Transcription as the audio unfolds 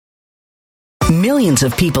Millions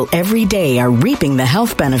of people every day are reaping the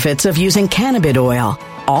health benefits of using cannabis oil,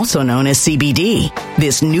 also known as CBD.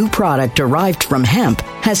 This new product derived from hemp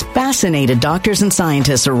has fascinated doctors and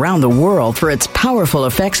scientists around the world for its powerful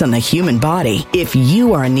effects on the human body. If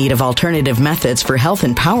you are in need of alternative methods for health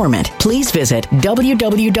empowerment, please visit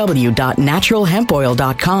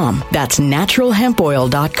www.naturalhempoil.com. That's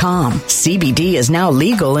naturalhempoil.com. CBD is now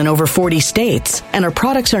legal in over 40 states, and our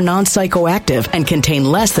products are non-psychoactive and contain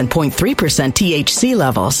less than 0.3% THC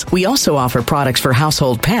levels. We also offer products for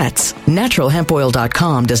household pets.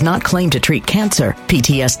 Naturalhempoil.com does not claim to treat cancer,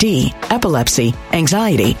 PTSD, epilepsy,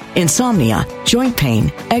 anxiety, insomnia, joint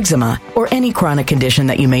pain, eczema, or any chronic condition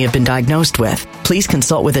that you may have been diagnosed with. Please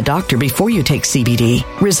consult with a doctor before you take CBD.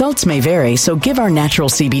 Results may vary, so give our natural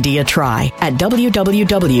CBD a try at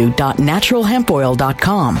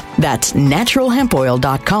www.naturalhempoil.com. That's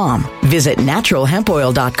naturalhempoil.com. Visit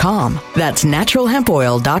naturalhempoil.com. That's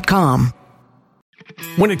naturalhempoil.com.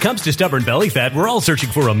 When it comes to stubborn belly fat, we're all searching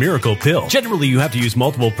for a miracle pill. Generally, you have to use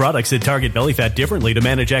multiple products that target belly fat differently to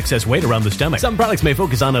manage excess weight around the stomach. Some products may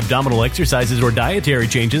focus on abdominal exercises or dietary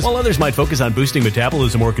changes, while others might focus on boosting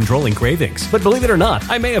metabolism or controlling cravings. But believe it or not,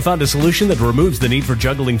 I may have found a solution that removes the need for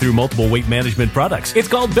juggling through multiple weight management products. It's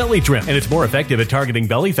called Belly Trim, and it's more effective at targeting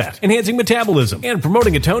belly fat, enhancing metabolism, and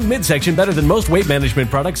promoting a toned midsection better than most weight management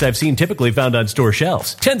products I've seen typically found on store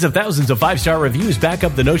shelves. Tens of thousands of 5-star reviews back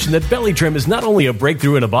up the notion that Belly Trim is not only a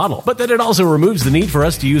breakthrough in a bottle, but that it also removes the need for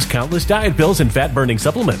us to use countless diet pills and fat-burning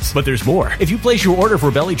supplements. But there's more. If you place your order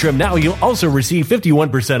for Belly Trim now, you'll also receive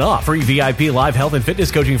 51% off, free VIP live health and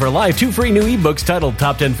fitness coaching for life, 2 free new ebooks titled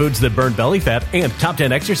Top 10 Foods That Burn Belly Fat and Top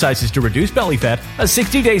 10 Exercises to Reduce Belly Fat, a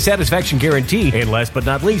 60-day satisfaction guarantee, and last but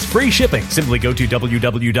not least, free shipping. Simply go to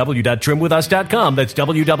www.trimwithus.com. That's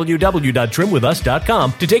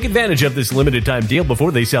www.trimwithus.com to take advantage of this limited time deal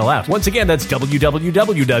before they sell out. Once again, that's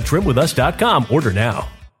www.trimwithus.com. Order now.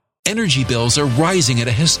 Energy bills are rising at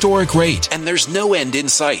a historic rate, and there's no end in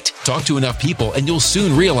sight. Talk to enough people, and you'll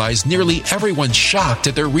soon realize nearly everyone's shocked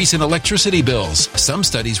at their recent electricity bills. Some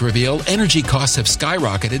studies reveal energy costs have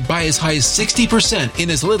skyrocketed by as high as 60%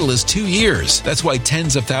 in as little as 2 years. That's why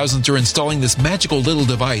tens of thousands are installing this magical little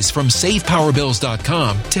device from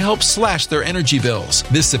SavePowerBills.com to help slash their energy bills.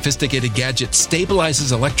 This sophisticated gadget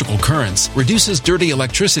stabilizes electrical currents, reduces dirty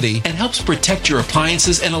electricity, and helps protect your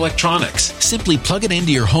appliances and electronics. Simply plug it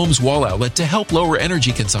into your home's wall outlet to help lower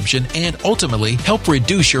energy consumption and ultimately help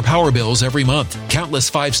reduce your power bills every month.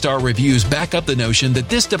 Countless 5-star reviews back up the notion that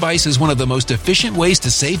this device is one of the most efficient ways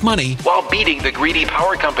to save money while beating the greedy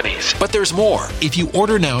power companies. But there's more. If you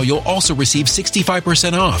order now, you'll also receive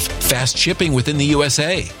 65% off, fast shipping within the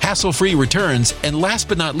USA, hassle-free returns, and last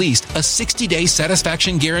but not least, a 60-day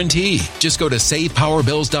satisfaction guarantee. Just go to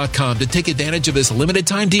SavePowerBills.com to take advantage of this limited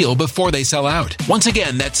time deal before they sell out. Once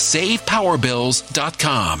again, that's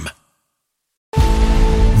SavePowerBills.com.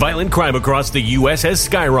 Violent crime across the U.S. has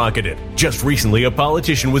skyrocketed. Just recently, a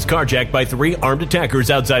politician was carjacked by 3 armed attackers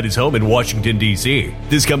outside his home in Washington, D.C.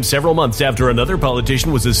 This comes several months after another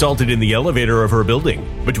politician was assaulted in the elevator of her building.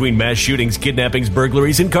 Between mass shootings, kidnappings,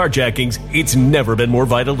 burglaries, and carjackings, it's never been more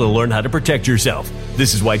vital to learn how to protect yourself.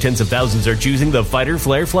 This is why tens of thousands are choosing the Fighter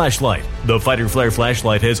Flare flashlight. The Fighter Flare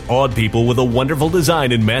flashlight has awed people with a wonderful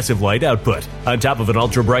design and massive light output. On top of an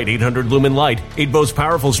ultra-bright 800-lumen light, it boasts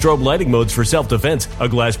powerful strobe lighting modes for self-defense, a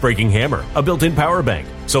glass-breaking hammer, a built-in power bank,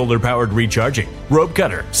 solar-powered recharging, rope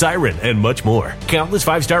cutter, siren, and much more. Countless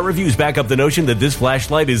 5-star reviews back up the notion that this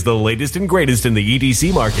flashlight is the latest and greatest in the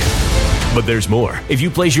EDC market. But there's more. If you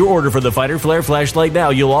place your order for the Fighter Flare flashlight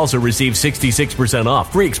now, you'll also receive 66%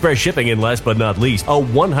 off, free express shipping, and last but not least, a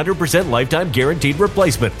 100% lifetime guaranteed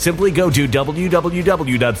replacement. Simply go to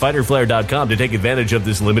www.fighterflare.com to take advantage of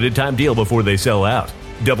this limited time deal before they sell out.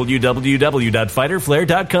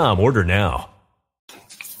 www.fighterflare.com. Order now.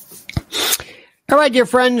 All right, dear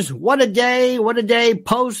friends, what a day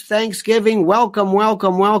post-Thanksgiving. Welcome.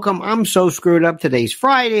 I'm so screwed up. Today's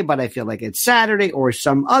Friday, but I feel like it's Saturday or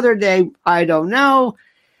some other day. I don't know.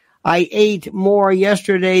 I ate more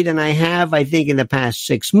yesterday than I have, I think, in the past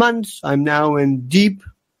 6 months. I'm now in deep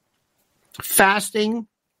fasting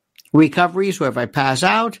recovery, so if I pass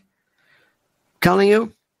out, I'm telling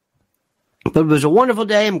you. But it was a wonderful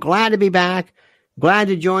day. I'm glad to be back. Glad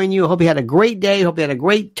to join you. I hope you had a great day. Hope you had a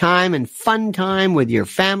great time and fun time with your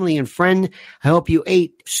family and friend. I hope you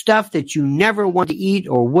ate stuff that you never want to eat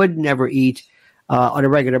or would never eat on a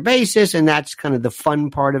regular basis, and that's kind of the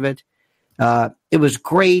fun part of it. It was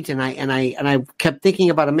great, and I kept thinking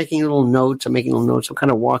about it, making little notes. I'm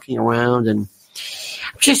kind of walking around, and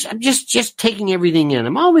I'm just taking everything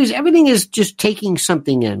in. Everything is just taking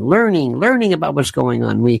something in, learning about what's going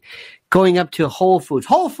on. Going up to Whole Foods.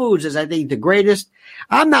 Whole Foods is, I think, the greatest.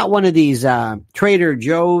 I'm not one of these Trader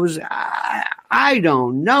Joe's. I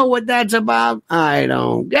don't know what that's about. I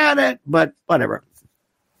don't get it, but whatever.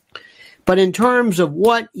 But in terms of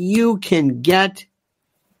what you can get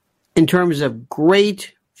in terms of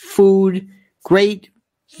great food, great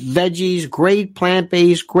veggies, great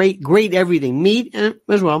plant-based, great everything, meat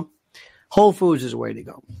as well, Whole Foods is the way to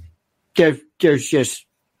go. There's just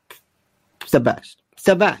the best. It's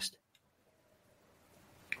the best.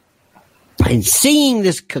 And seeing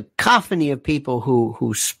this cacophony of people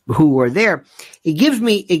who were there, it gives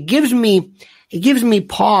me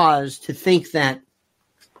pause to think that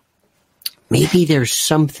maybe there's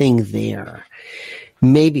something there.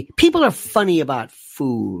 Maybe people are funny about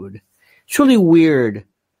food. It's really weird.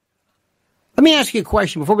 Let me ask you a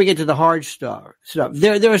question before we get to the hard stuff.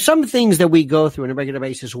 There are some things that we go through on a regular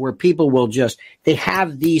basis where people will they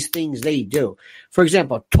have these things they do. For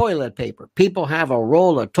example, toilet paper. People have a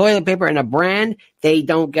roll of toilet paper and a brand. They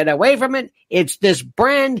don't get away from it. It's this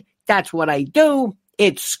brand. That's what I do.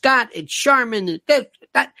 It's Scott. It's Charmin. It's this,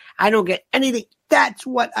 that. I don't get anything. That's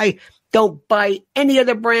what I don't buy any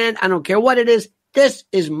other brand. I don't care what it is. This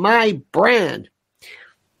is my brand.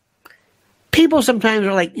 People sometimes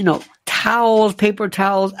are like, towels, paper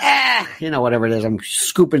towels, whatever it is. I'm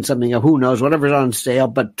scooping something up. Who knows? Whatever's on sale.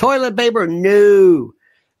 But toilet paper, no.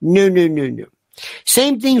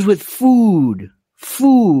 Same things with food.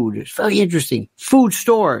 Food. It's very interesting. Food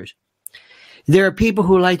stores. There are people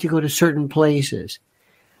who like to go to certain places.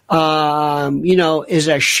 Is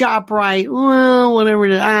a ShopRite? Well, whatever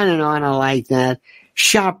it is. I don't know. I don't like that.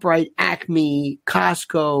 ShopRite, Acme,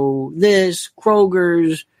 Costco, this,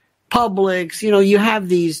 Kroger's, Publix, you have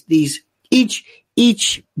these,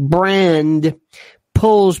 each brand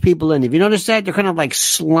pulls people in. Have you noticed that? They're kind of like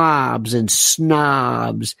slobs and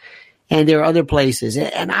snobs, and there are other places.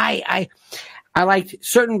 And I like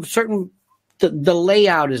certain, the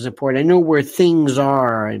layout is important. I know where things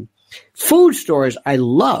are. And food stores, I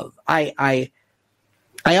love. I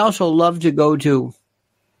also love to go to,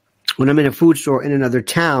 when I'm in a food store in another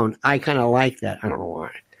town, I kind of like that. I don't know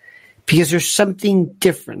why. Because there's something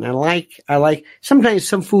different. I like, sometimes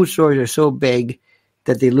some food stores are so big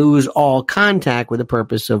that they lose all contact with the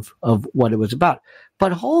purpose of what it was about.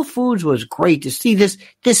 But Whole Foods was great to see this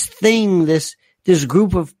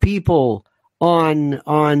group of people on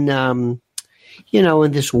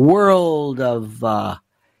in this world of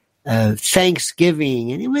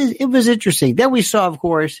Thanksgiving. And it was interesting. Then we saw, of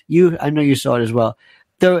course, I know you saw it as well,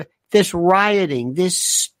 this rioting,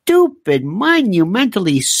 this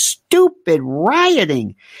monumentally stupid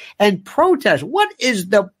rioting and protest. What is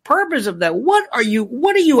the purpose of that? What are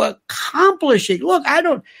you accomplishing? Look,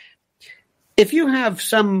 if you have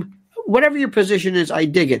whatever your position is, I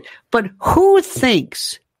dig it. But who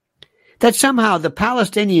thinks that somehow the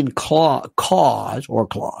Palestinian cause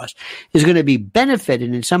is going to be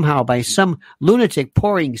benefited and somehow by some lunatic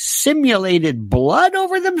pouring simulated blood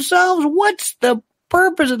over themselves? What's the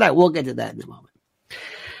purpose of that? We'll get to that in a moment.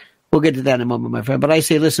 My friend. But I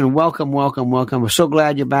say, listen, welcome. I'm so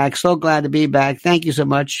glad you're back. So glad to be back. Thank you so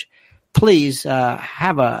much. Please let's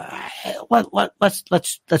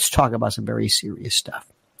talk about some very serious stuff.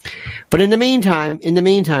 But in the meantime,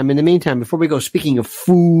 before we go, speaking of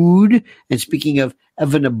food and speaking of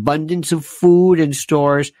an abundance of food in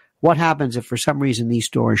stores, what happens if for some reason these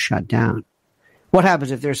stores shut down? What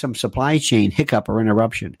happens if there's some supply chain hiccup or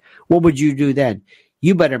interruption? What would you do then?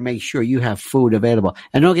 You better make sure you have food available.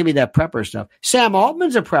 And don't give me that prepper stuff. Sam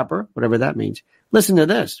Altman's a prepper, whatever that means. Listen to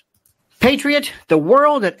this. Patriot, the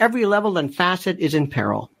world at every level and facet is in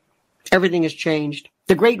peril. Everything has changed.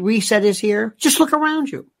 The Great Reset is here. Just look around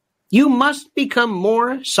you. You must become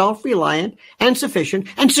more self-reliant and sufficient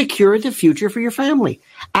and secure the future for your family.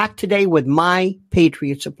 Act today with My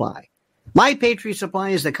Patriot Supply. My Patriot Supply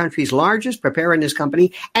is the country's largest preparedness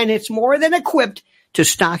company, and it's more than equipped to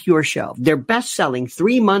stock your shelf. Their best-selling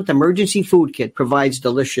 3-month emergency food kit provides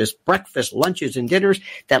delicious breakfast, lunches, and dinners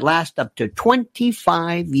that last up to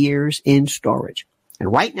 25 years in storage. And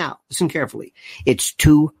right now, listen carefully, it's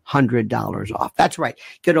 $200 off. That's right.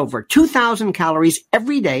 Get over 2,000 calories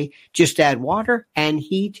every day. Just add water and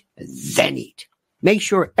heat, then eat. Make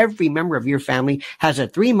sure every member of your family has a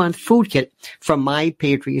 3-month food kit from My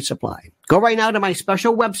Patriot Supply. Go right now to my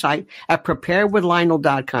special website at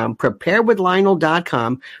preparewithlionel.com,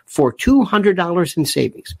 preparewithlionel.com for $200 in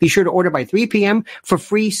savings. Be sure to order by 3 p.m. for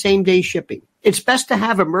free same-day shipping. It's best to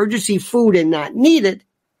have emergency food and not need it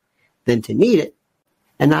than to need it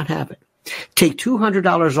and not have it. Take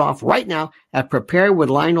 $200 off right now at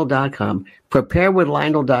preparewithlionel.com.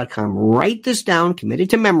 Preparewithlionel.com. Write this down, commit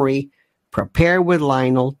it to memory.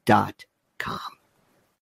 Preparewithlionel.com.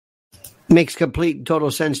 Makes complete and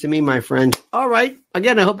total sense to me, my friend. All right.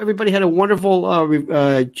 Again, I hope everybody had a wonderful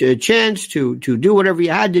chance to do whatever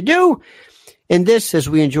you had to do. And this, as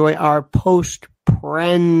we enjoy our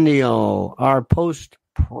postprandial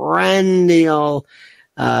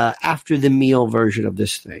after the meal version of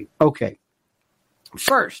this thing. Okay.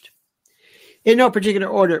 First, in no particular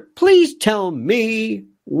order, please tell me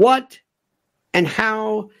what and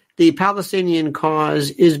how the Palestinian cause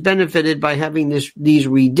is benefited by having these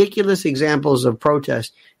ridiculous examples of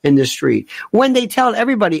protest in the street. When they tell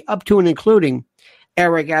everybody, up to and including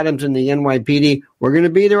Eric Adams and the NYPD, we're going to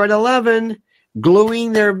be there at 11,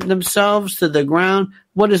 gluing themselves to the ground.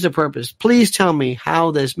 What is the purpose? Please tell me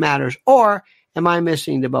how this matters. Or am I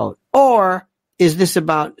missing the boat? Or is this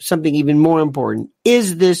about something even more important?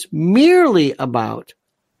 Is this merely about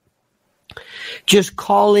just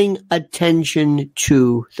calling attention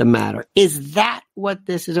to the matter? Is that what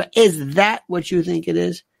this is? Is that what you think it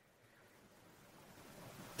is?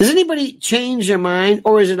 Does anybody change their mind,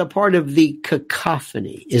 or is it a part of the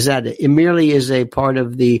cacophony? Is that it? It merely is a part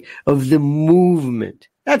of the movement.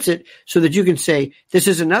 That's it. So that you can say, this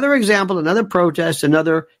is another example, another protest,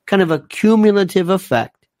 another kind of a cumulative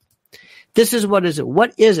effect. This is what is it?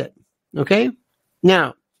 What is it? Okay?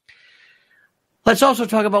 Now, let's also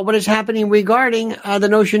talk about what is happening regarding the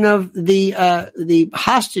notion of the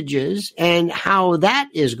hostages and how that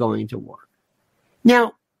is going to work.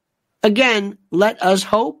 Now, again, let us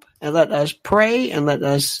hope and let us pray and let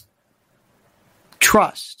us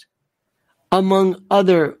trust. Among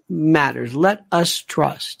other matters, let us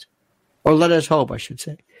trust, or let us hope, I should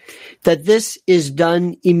say, that this is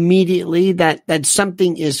done immediately, that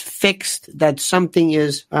something is fixed, that something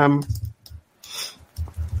is, a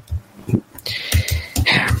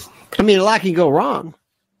lot can go wrong.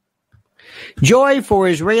 Joy for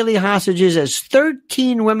Israeli hostages as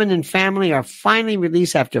 13 women and family are finally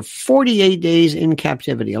released after 48 days in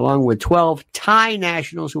captivity, along with 12 Thai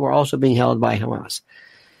nationals who are also being held by Hamas.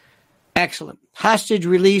 Excellent. Hostage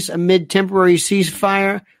release amid temporary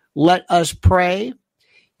ceasefire. Let us pray.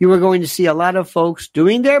 You are going to see a lot of folks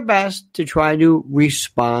doing their best to try to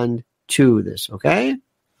respond to this, okay?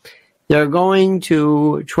 They're going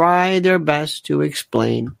to try their best to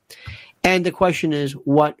explain. And the question is,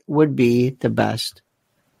 what would be the best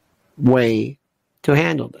way to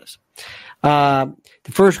handle this?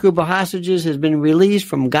 The first group of hostages has been released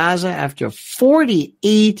from Gaza after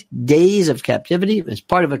 48 days of captivity as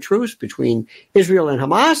part of a truce between Israel and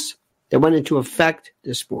Hamas that went into effect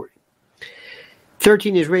this morning.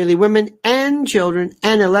 13 Israeli women and children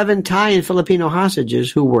and 11 Thai and Filipino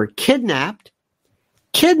hostages who were kidnapped,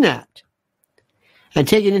 and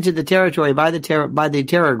taken into the territory by the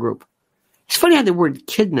terror group. It's funny how the word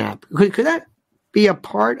kidnap, could that be a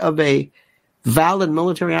part of a valid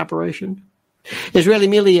military operation? Israeli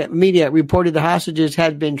media reported the hostages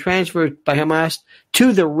had been transferred by Hamas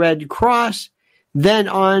to the Red Cross, then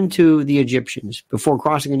on to the Egyptians before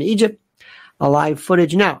crossing into Egypt. A live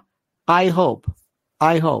footage. Now, I hope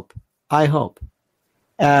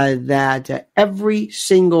that every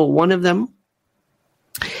single one of them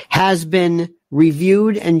has been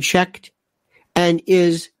reviewed and checked and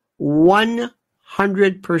is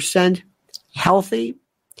 100% healthy.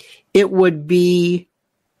 It would be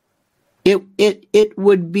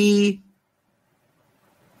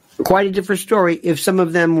quite a different story if some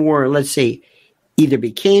of them were, let's say, either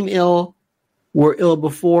became ill, were ill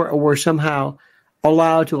before, or were somehow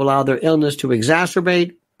allowed to allow their illness to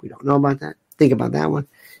exacerbate. We don't know about that. Think about that one.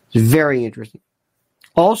 It's very interesting.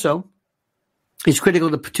 Also, it's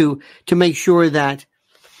critical to make sure that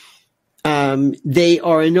they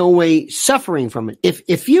are in no way suffering from it.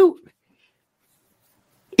 If you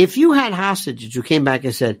had hostages who came back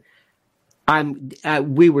and said,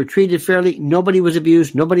 we were treated fairly, nobody was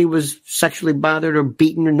abused, nobody was sexually bothered or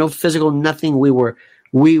beaten, or no physical nothing,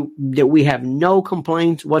 we have no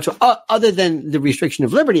complaints whatsoever, other than the restriction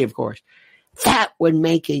of liberty, of course, that would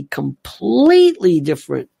make a completely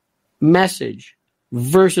different message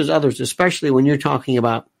versus others, especially when you're talking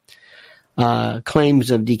about claims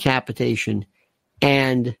of decapitation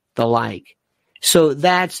and the like. So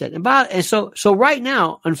that's it. So right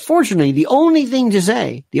now, unfortunately, the only thing to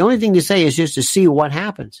say is just to see what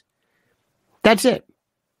happens. That's it.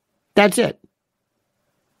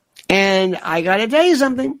 And I got to tell you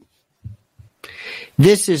something.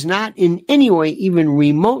 This is not in any way even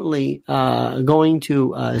remotely going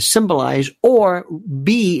to symbolize or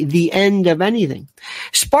be the end of anything.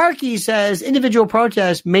 Sparky says individual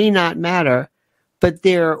protests may not matter, but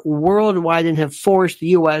they're worldwide and have forced the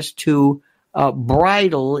U.S. to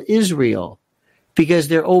bridle Israel because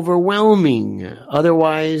they're overwhelming.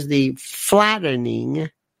 Otherwise, the flattening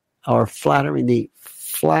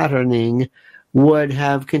would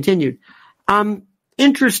have continued.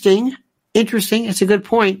 Interesting. It's a good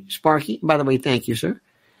point, Sparky. By the way, thank you, sir.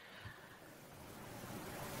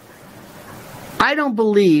 I don't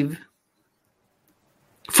believe,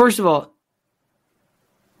 first of all,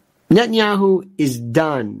 Netanyahu is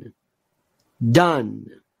done,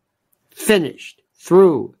 finished,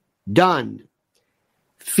 through, done,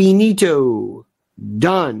 finito,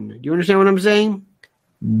 done. Do you understand what I'm saying?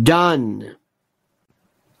 Done.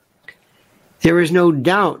 There is no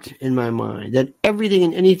doubt in my mind that everything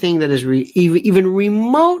and anything that is even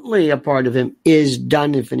remotely a part of him is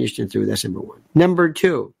done and finished and through. That's number one. Number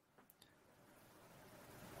two,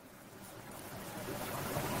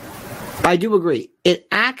 I do agree. It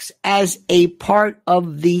acts as a part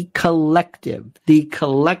of the collective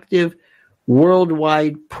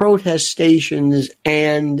worldwide protestations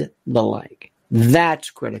and the like.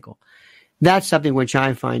 That's critical. That's something which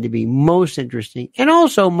I find to be most interesting and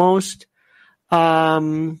also most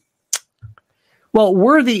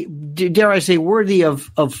worthy, dare I say, worthy of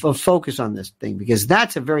focus on this thing, because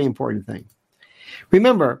that's a very important thing.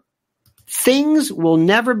 Remember, things will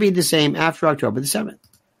never be the same after October the 7th.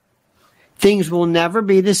 Things will never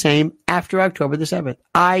be the same after October the 7th.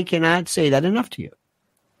 I cannot say that enough to you.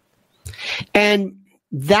 And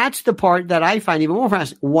that's the part that I find even more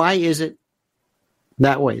fascinating. Why is it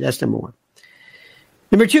that way? That's number one.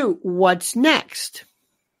 Number two, what's next?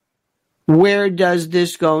 Where does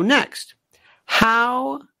this go next?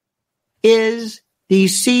 How is the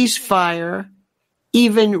ceasefire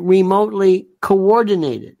even remotely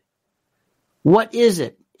coordinated? What is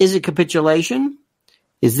it? Is it capitulation?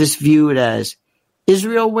 Is this viewed as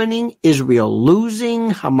Israel winning, Israel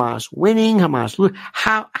losing, Hamas winning, Hamas losing?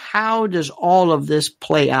 How does all of this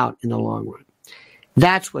play out in the long run?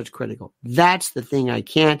 That's what's critical. That's the thing I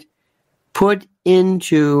can't put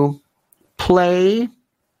into play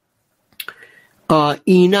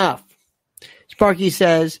enough. Sparky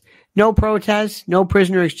says, no protests, no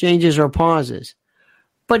prisoner exchanges or pauses.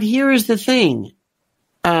 But here is the thing,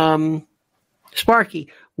 Sparky,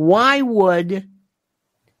 why would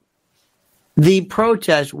the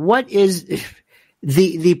protests, what is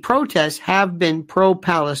the protests have been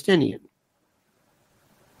pro-Palestinian?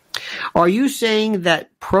 Are you saying that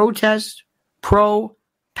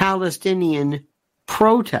pro-Palestinian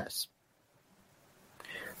protests,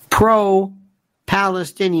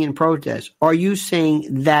 pro-Palestinian protests, are you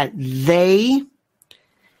saying that they,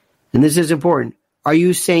 and this is important, are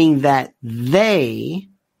you saying that they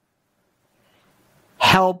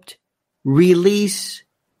helped release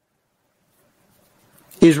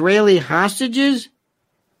Israeli hostages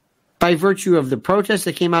by virtue of the protests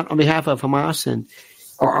that came out on behalf of Hamas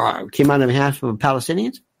or came out on behalf of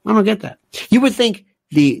Palestinians? I don't get that. You would think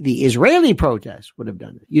the Israeli protests would have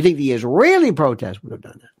done it. You think the Israeli protests would have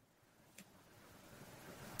done it.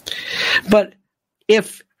 But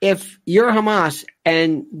if you're Hamas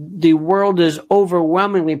and the world is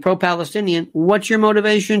overwhelmingly pro-Palestinian, what's your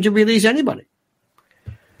motivation to release anybody?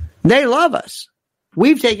 They love us.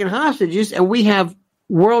 We've taken hostages and we have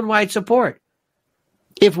worldwide support.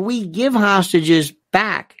 If we give hostages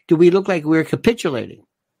back, do we look like we're capitulating?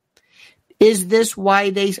 Is this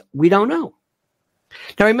why we don't know.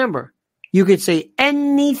 Now remember, you could say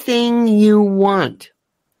anything you want.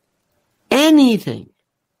 Anything.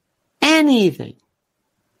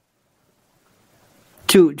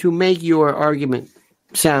 To make your argument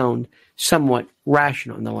sound somewhat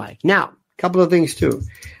rational and the like. Now, a couple of things too.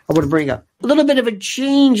 I want to bring up a little bit of a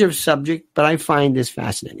change of subject, but I find this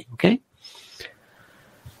fascinating, okay?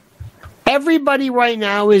 Everybody right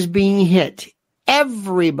now is being hit.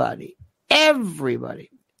 Everybody.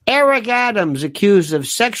 Eric Adams accused of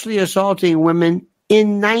sexually assaulting women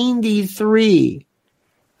in 93.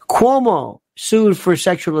 Cuomo sued for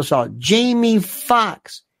sexual assault. Jamie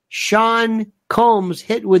Foxx, Sean Combs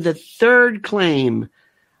hit with a third claim.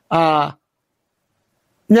 Now,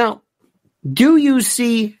 do you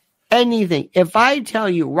see anything? If I tell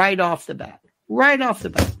you right off the bat,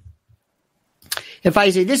 if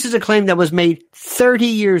I say this is a claim that was made 30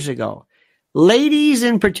 years ago, ladies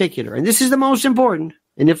in particular, and this is the most important,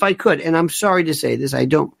 and if I could, and I'm sorry to say this, I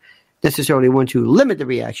don't necessarily want to limit the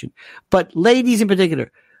reaction, but ladies in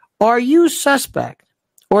particular, are you suspect,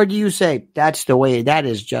 or do you say that's the way, that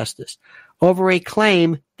is justice? over a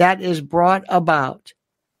claim that is brought about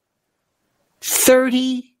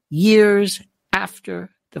 30 years after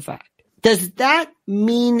the fact. Does that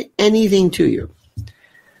mean anything to you?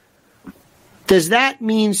 Does that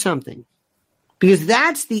mean something? Because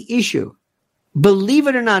that's the issue. Believe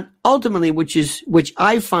it or not, ultimately, which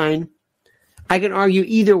I find I can argue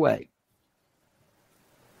either way.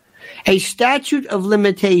 A statute of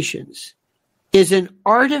limitations is an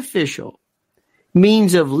artificial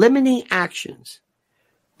means of limiting actions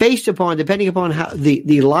based upon, depending upon how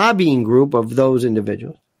the lobbying group of those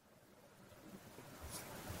individuals.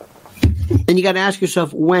 And you got to ask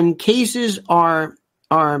yourself, when cases are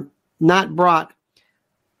not brought,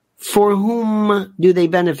 for whom do they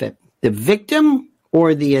benefit? The victim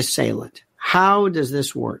or the assailant? How does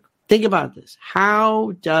this work? Think about this.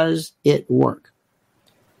 How does it work?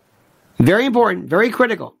 Very important, very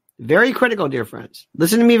critical, dear friends.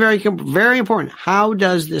 Listen to me, very important. How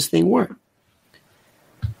does this thing work?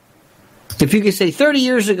 If you could say 30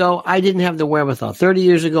 years ago, I didn't have the wherewithal. 30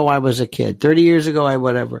 years ago, I was a kid. 30 years ago, I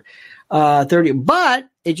whatever. 30, but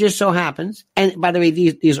it just so happens, and by the way,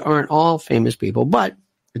 these aren't all famous people, but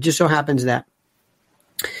it just so happens that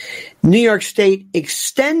New York State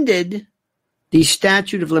extended the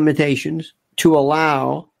statute of limitations to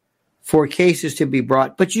allow for cases to be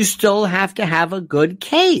brought, but you still have to have a good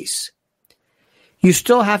case. You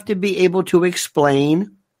still have to be able to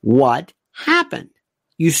explain what happened.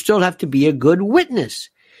 You still have to be a good witness.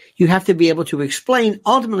 You have to be able to explain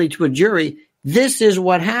ultimately to a jury, this is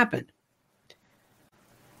what happened.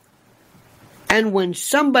 And when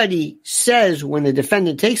somebody says, when the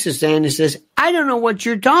defendant takes a stand and says, I don't know what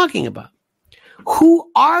you're talking about. Who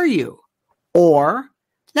are you? Or,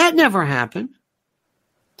 that never happened.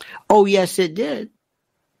 Oh, yes, it did.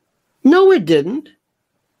 No, it didn't.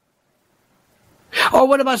 Or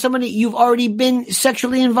what about somebody you've already been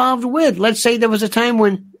sexually involved with? Let's say there was a time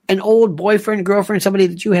when an old boyfriend, girlfriend, somebody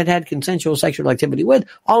that you had consensual sexual activity with,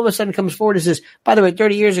 all of a sudden comes forward and says, by the way,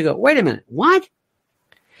 30 years ago, wait a minute, what?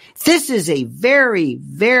 This is a very,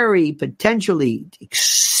 very potentially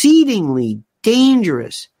exceedingly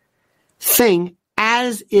dangerous thing,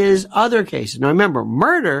 as is other cases. Now remember,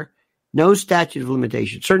 murder, no statute of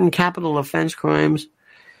limitation. Certain capital offense crimes,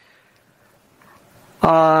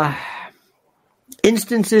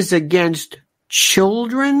 instances against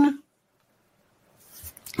children,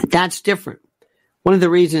 that's different. One of the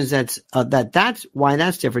reasons that's why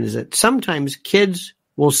that's different is that sometimes kids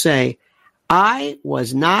will say, I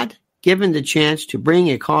was not given the chance to bring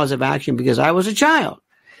a cause of action because I was a child.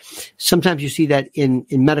 Sometimes you see that in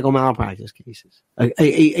medical malpractice cases.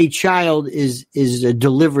 A child is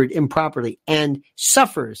delivered improperly and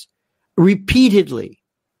suffers repeatedly.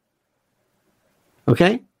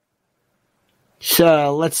 Okay?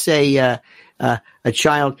 So let's say a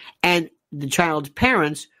child, and the child's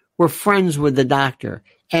parents were friends with the doctor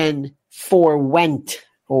and forwent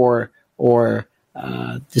or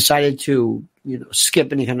decided to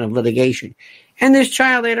skip any kind of litigation. And this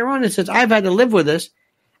child later on says, I've had to live with this.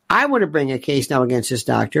 I want to bring a case now against this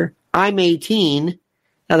doctor. I'm 18.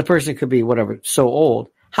 Now the person could be whatever, so old.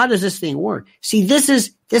 How does this thing work? See, this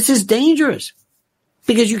is dangerous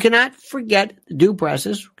because you cannot forget the due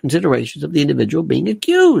process considerations of the individual being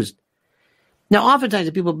accused. Now, oftentimes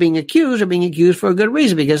the people being accused are being accused for a good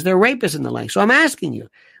reason because they're rapists and the like. So I'm asking you,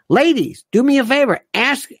 ladies, do me a favor.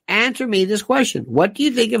 Answer me this question. What do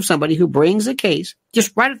you think of somebody who brings a case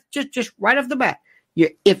just right off the bat?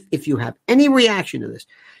 If you have any reaction to this,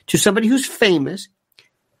 to somebody who's famous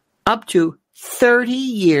up to 30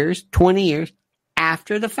 years, 20 years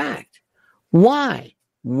after the fact. Why?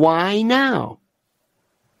 Why now?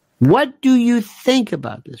 What do you think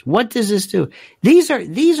about this? What does this do? These are,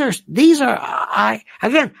 I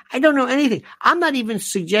don't know anything. I'm not even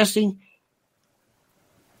suggesting.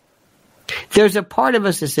 There's a part of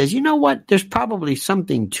us that says, you know what? There's probably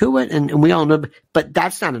something to it, and we all know, but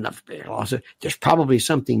that's not enough. Also, there's probably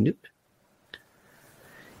something new.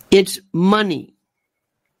 It's money.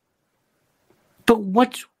 But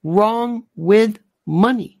what's wrong with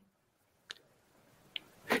money?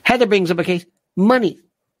 Heather brings up a case. Money.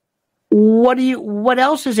 What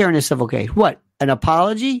else is there in a civil case? What? An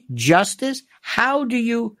apology? Justice? How do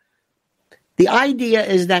you... The idea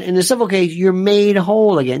is that in a civil case, you're made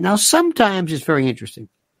whole again. Now, sometimes it's very interesting.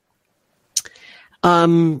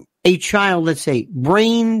 A child, let's say,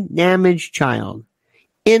 brain-damaged child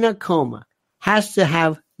in a coma has to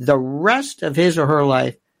have the rest of his or her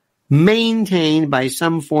life maintained by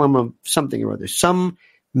some form of something or other, some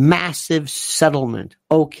massive settlement.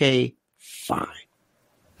 Okay, fine.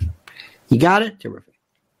 You got it? Terrific.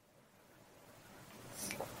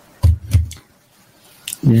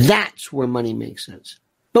 That's where money makes sense.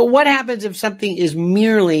 But what happens if something is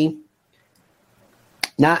merely,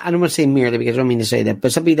 I don't want to say merely because I don't mean to say that,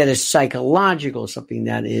 but something that is psychological, something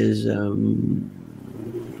that is,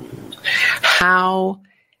 how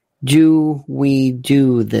do we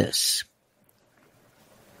do this?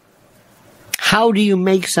 How do you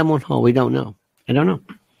make someone whole? We don't know. I don't know.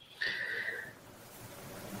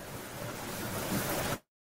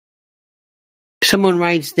 Someone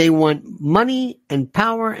writes, they want money and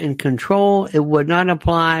power and control. It would not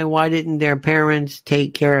apply. Why didn't their parents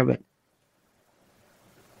take care of it?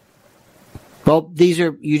 Well,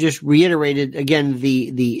 you just reiterated again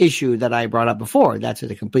the issue that I brought up before. That's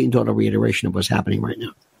a complete and total reiteration of what's happening right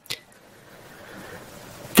now.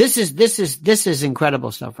 This is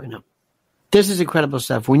incredible stuff right now. This is incredible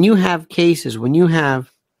stuff. When you have cases, when you have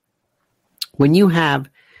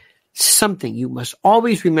something, you must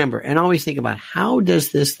always remember and always think about, how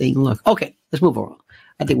does this thing look? Okay, let's move on.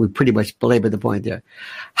 I think we pretty much belabored the point there.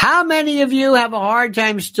 How many of you have a hard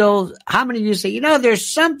time still? How many of you say, there's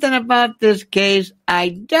something about this case I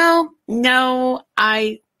don't know.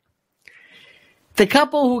 The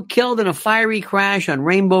couple who killed in a fiery crash on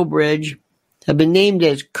Rainbow Bridge have been named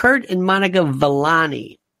as Kurt and Monica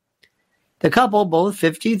Villani. The couple, both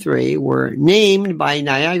 53, were named by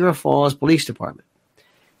Niagara Falls Police Department.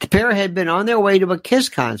 The pair had been on their way to a KISS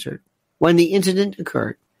concert when the incident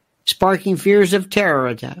occurred, sparking fears of terror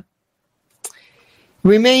attack.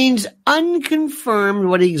 Remains unconfirmed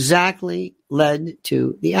what exactly led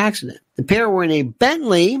to the accident. The pair were in a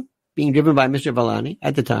Bentley, being driven by Mr. Villani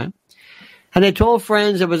at the time, and had told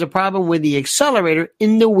friends there was a problem with the accelerator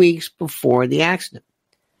in the weeks before the accident.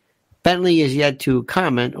 Bentley is yet to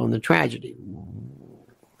comment on the tragedy.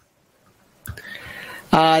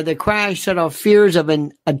 The crash set off fears of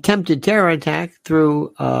an attempted terror attack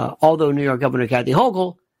although New York Governor Kathy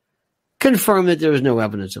Hochul confirmed that there was no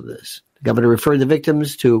evidence of this. The governor referred the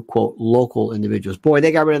victims to, quote, local individuals. Boy,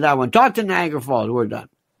 they got rid of that one. Talk to Niagara Falls. We're done.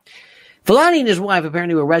 Villani and his wife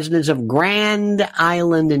apparently were residents of Grand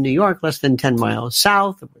Island in New York, less than 10 miles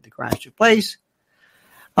south of where the crash took place.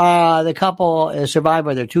 The couple is survived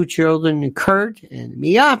by their two children, Kurt and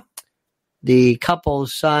Mia. The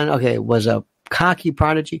couple's son, was a hockey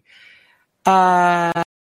prodigy.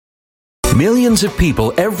 Millions of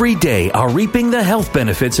people every day are reaping the health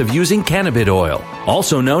benefits of using cannabis oil,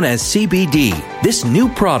 also known as CBD. This new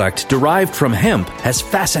product derived from hemp has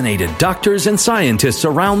fascinated doctors and scientists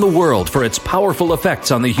around the world for its powerful effects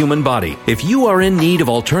on the human body. If you are in need of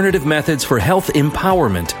alternative methods for health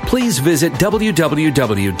empowerment, please visit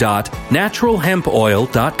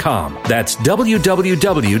www.naturalhempoil.com. That's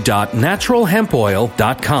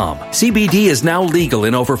www.naturalhempoil.com. CBD is now legal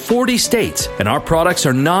in over 40 states, and our products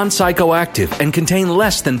are non-psychoactive and contain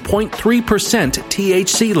less than 0.3%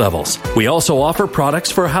 THC levels. We also offer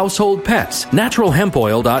products for household pets.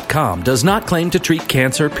 NaturalHempOil.com does not claim to treat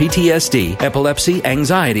cancer, PTSD, epilepsy,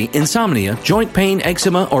 anxiety, insomnia, joint pain,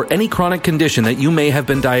 eczema, or any chronic condition that you may have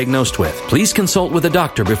been diagnosed with. Please consult with a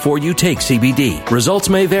doctor before you take CBD. Results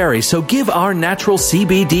may vary, so give our natural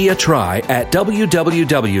CBD a try at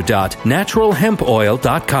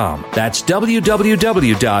www.naturalhempoil.com. That's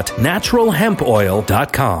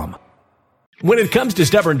www.naturalhempoil.com. When it comes to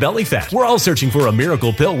stubborn belly fat, we're all searching for a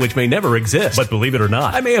miracle pill which may never exist. But believe it or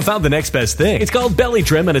not, I may have found the next best thing. It's called Belly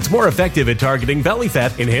Trim, and it's more effective at targeting belly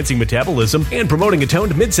fat, enhancing metabolism, and promoting a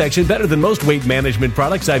toned midsection better than most weight management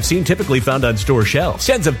products I've seen typically found on store shelves.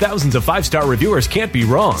 Tens of thousands of 5-star reviewers can't be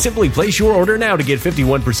wrong. Simply place your order now to get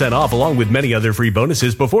 51% off along with many other free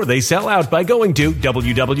bonuses before they sell out by going to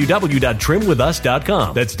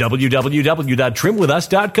www.trimwithus.com. That's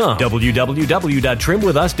www.trimwithus.com.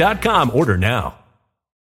 www.trimwithus.com. Order now.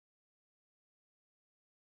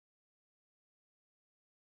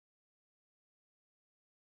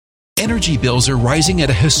 Energy bills are rising at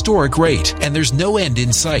a historic rate, and there's no end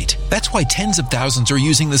in sight. That's why tens of thousands are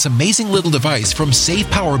using this amazing little device from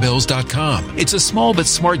SavePowerBills.com. It's a small but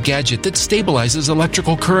smart gadget that stabilizes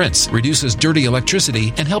electrical currents, reduces dirty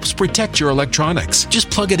electricity, and helps protect your electronics. Just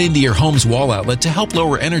plug it into your home's wall outlet to help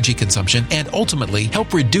lower energy consumption and ultimately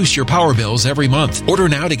help reduce your power bills every month. Order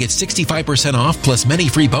now to get 65% off plus many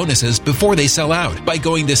free bonuses before they sell out by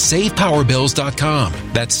going to SavePowerBills.com.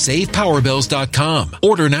 That's SavePowerBills.com.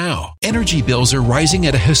 Order now. Energy bills are rising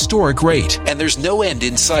at a historic rate, and there's no end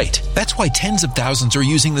in sight. That's why tens of thousands are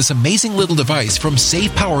using this amazing little device from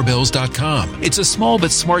SavePowerBills.com. It's a small but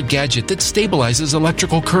smart gadget that stabilizes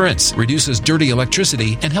electrical currents, reduces dirty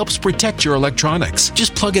electricity, and helps protect your electronics.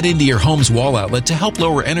 Just plug it into your home's wall outlet to help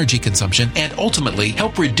lower energy consumption and ultimately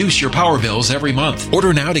help reduce your power bills every month.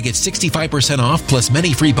 Order now to get 65% off plus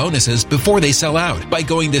many free bonuses before they sell out by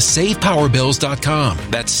going to SavePowerBills.com.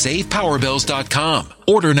 That's SavePowerBills.com.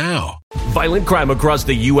 Order now. Violent crime across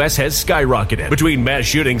the U.S. has skyrocketed. Between mass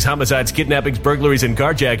shootings, homicides, kidnappings, burglaries, and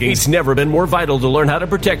carjackings, it's never been more vital to learn how to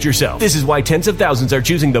protect yourself. This is why tens of thousands are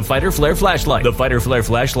choosing the Fighter Flare flashlight. The Fighter Flare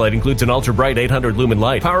flashlight includes an ultra-bright 800-lumen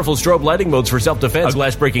light, powerful strobe lighting modes for self-defense, a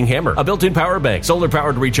glass-breaking hammer, a built-in power bank,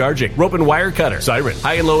 solar-powered recharging, rope and wire cutter, siren,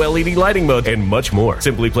 high and low LED lighting mode, and much more.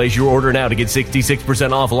 Simply place your order now to get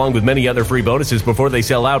 66% off along with many other free bonuses before they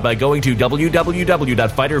sell out by going to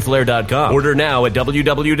www.fighterflare.com. Order now at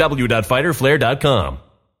www.fighterflare.com.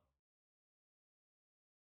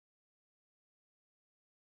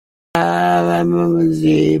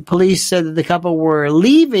 The police said that the couple were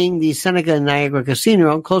leaving the Seneca Niagara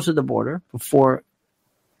Casino close to the border before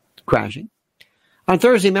crashing. On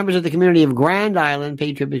Thursday, members of the community of Grand Island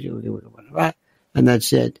paid tribute to, and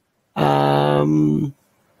that's it.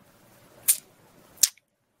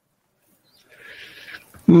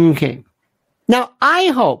 Okay. Now, I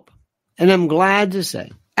hope, and I'm glad to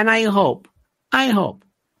say, and I hope that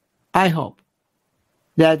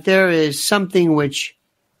there is something which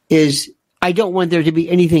is, I don't want there to be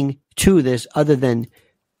anything to this other than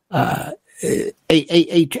a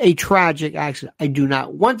tragic accident. I do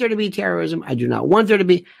not want there to be terrorism. I do not want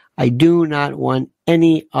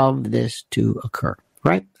any of this to occur,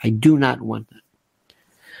 right? I do not want that.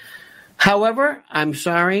 However, I'm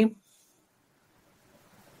sorry.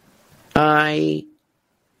 I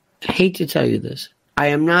hate to tell you this. I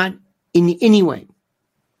am not in any way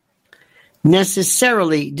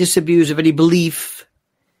necessarily disabused of any belief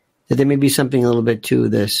that there may be something a little bit to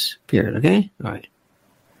this period, okay? All right.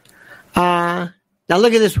 Now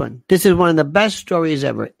look at this one. This is one of the best stories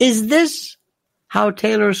ever. Is this how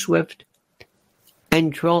Taylor Swift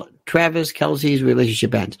and Travis Kelce's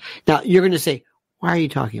relationship ends? Now, you're going to say, why are you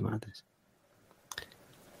talking about this?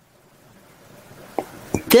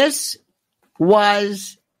 This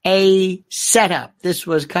was a setup. This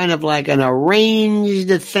was kind of like an arranged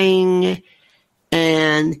thing,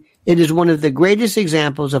 and it is one of the greatest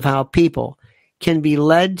examples of how people can be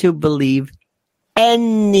led to believe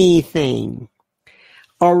anything.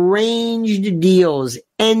 Arranged deals,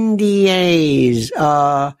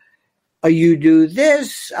 NDAs, you do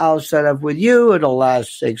this, I'll set up with you, it'll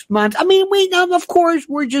last 6 months. I mean, of course,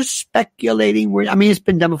 we're just speculating. It's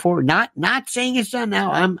been done before. Not saying it's done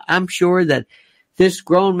now. I'm sure that this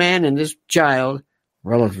grown man and this child,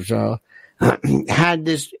 relative child, had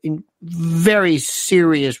this very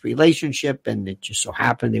serious relationship, and it just so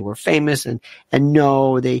happened they were famous, and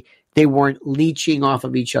no, they weren't leeching off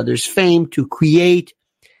of each other's fame to create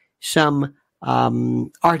some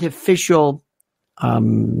artificial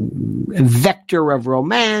vector of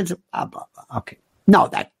romance. Blah, blah, blah. Okay. No,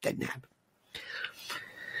 that didn't happen.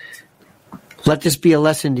 Let this be a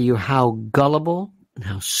lesson to you how gullible and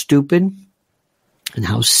how stupid and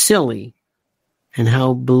how silly and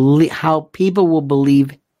how people will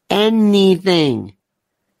believe anything.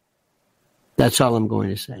 That's all I'm going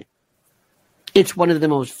to say. It's one of the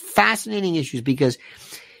most fascinating issues because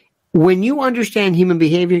when you understand human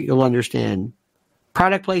behavior, you'll understand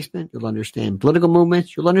product placement, you'll understand political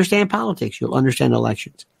movements, you'll understand politics, you'll understand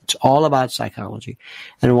elections. It's all about psychology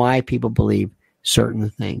and why people believe certain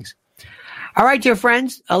things. All right, dear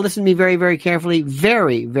friends, listen to me very, very carefully.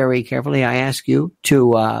 Very, very carefully. I ask you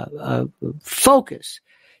to focus,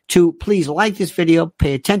 to please like this video,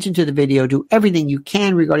 pay attention to the video, do everything you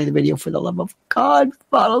can regarding the video. For the love of God,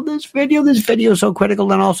 follow this video. This video is so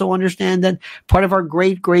critical, and also understand that part of our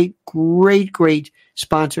great, great, great, great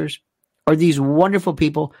sponsors are these wonderful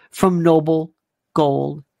people from Noble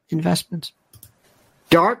Gold Investments.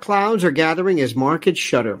 Dark clouds are gathering as markets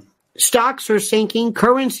shudder. Stocks are sinking,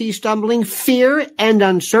 currency stumbling, fear and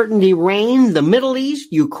uncertainty reign. The Middle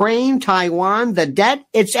East, Ukraine, Taiwan, the debt,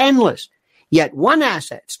 it's endless. Yet one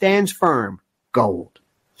asset stands firm, gold.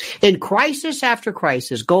 In crisis after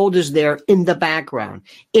crisis, gold is there in the background.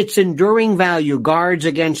 Its enduring value guards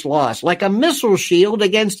against loss, like a missile shield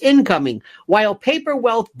against incoming. While paper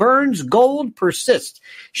wealth burns, gold persists.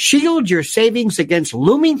 Shield your savings against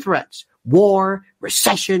looming threats, war,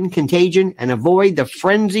 recession, contagion, and avoid the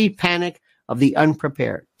frenzied panic of the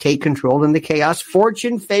unprepared. Take control in the chaos.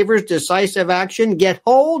 Fortune favors decisive action. Get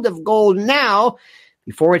hold of gold now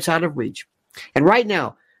before it's out of reach. And right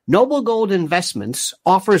now, Noble Gold Investments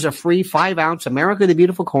offers a free 5-ounce America the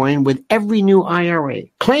Beautiful coin with every new IRA.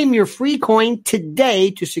 Claim your free coin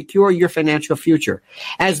today to secure your financial future.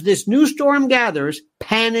 As this new storm gathers,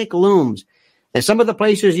 panic looms. And some of the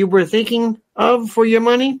places you were thinking of for your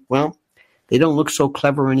money, well, they don't look so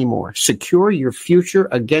clever anymore. Secure your future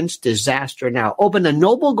against disaster now. Open a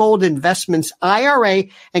Noble Gold Investments IRA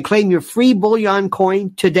and claim your free bullion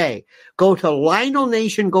coin today. Go to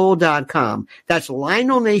LionelNationGold.com. That's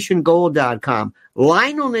LionelNationGold.com.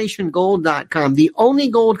 LionelNationGold.com, the only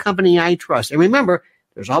gold company I trust. And remember,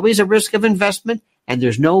 there's always a risk of investment, and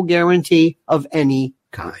there's no guarantee of any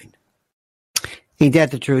kind. Ain't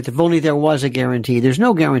that the truth? If only there was a guarantee. There's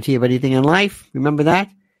no guarantee of anything in life. Remember that?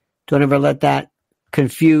 Don't ever let that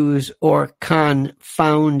confuse or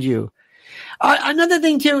confound you. Another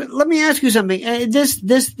thing too. Let me ask you something.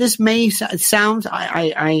 This may sound.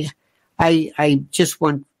 I just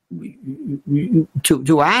want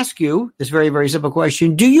to ask you this very, very simple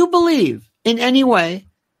question. Do you believe in any way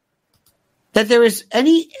that there is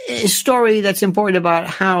any story that's important about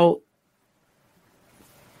how,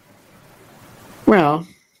 well,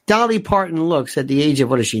 Dolly Parton looks at the age of,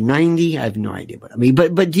 what is she, 90? I have no idea what I mean.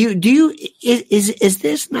 But do you is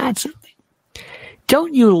this not something?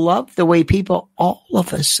 Don't you love the way people all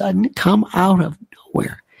of a sudden come out of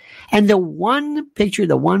nowhere? And the one picture,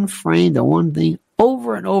 the one frame, the one thing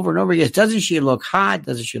over and over and over again. Doesn't she look hot?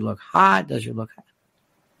 Doesn't she look hot? Does she look hot?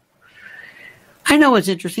 I know it's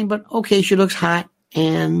interesting, but okay, she looks hot.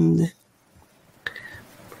 And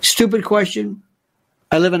stupid question.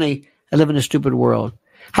 I live in a stupid world.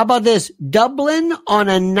 How about this? Dublin on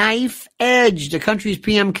a knife edge. The country's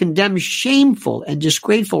PM condemns shameful and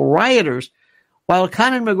disgraceful rioters while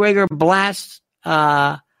Conor McGregor blasts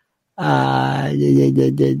the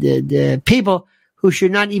people who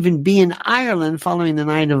should not even be in Ireland following the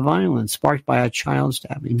night of violence sparked by a child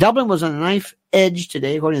stabbing. Dublin was on a knife edge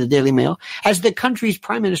today, according to the Daily Mail, as the country's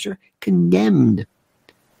prime minister condemned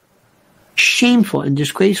shameful and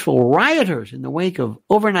disgraceful rioters in the wake of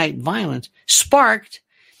overnight violence sparked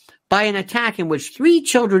by an attack in which 3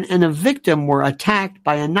 children and a victim were attacked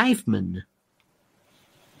by a knifeman.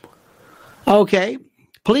 Okay.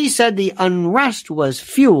 Police said the unrest was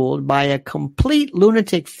fueled by a complete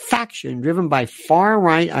lunatic faction driven by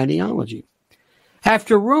far-right ideology.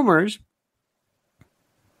 After rumors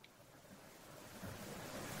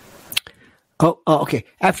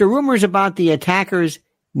After rumors about the attackers'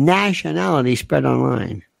 nationality spread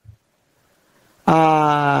online.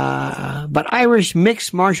 But Irish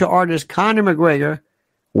mixed martial artist Conor McGregor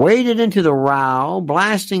waded into the row,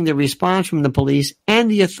 blasting the response from the police and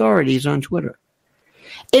the authorities on Twitter.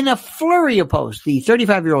 In a flurry of posts, the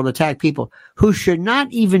 35-year-old attacked people who should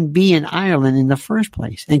not even be in Ireland in the first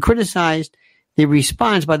place and criticized the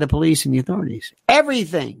response by the police and the authorities.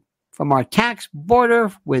 Everything from our tax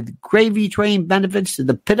border with gravy train benefits to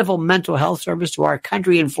the pitiful mental health service to our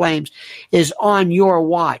country in flames is on your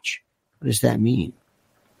watch. What does that mean?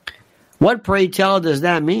 What, pray tell, does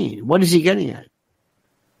that mean? What is he getting at?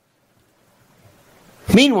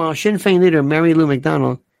 Meanwhile, Sinn Féin leader Mary Lou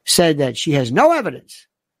McDonald said that she has no evidence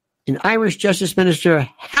in Irish Justice Minister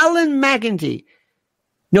Helen McEntee.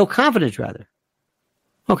 No confidence, rather.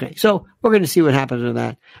 Okay, so we're going to see what happens with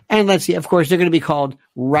that. And let's see, of course, they're going to be called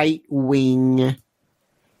right-wing.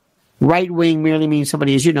 Right-wing merely means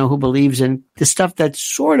somebody, as you know, who believes in the stuff that's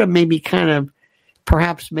sort of maybe kind of,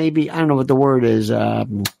 perhaps maybe, I don't know what the word is,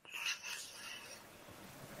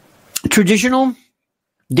 traditional.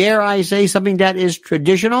 Dare I say something that is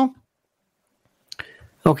traditional?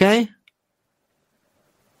 Okay?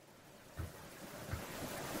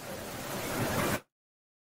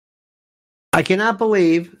 I cannot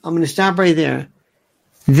believe, I'm going to stop right there,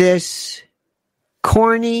 this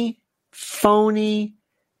corny, phony,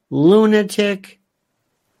 lunatic,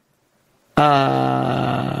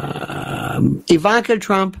 Ivanka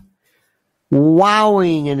Trump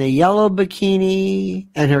wowing in a yellow bikini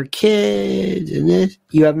and her kids and this.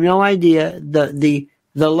 You have no idea the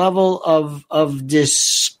level of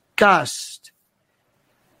disgust.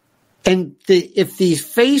 And if these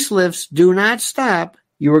facelifts do not stop,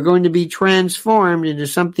 you are going to be transformed into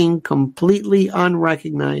something completely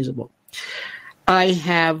unrecognizable. I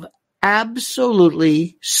have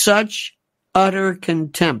absolutely such utter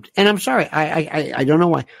contempt. And I'm sorry, I don't know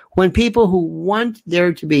why. When people who want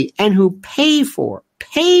there to be and who pay for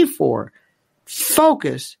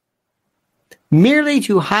focus merely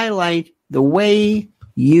to highlight the way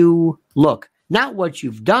you look, not what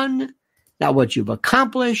you've done, not what you've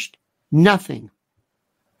accomplished, nothing.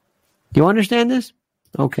 Do you understand this?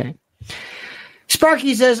 Okay.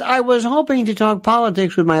 Sparky says, I was hoping to talk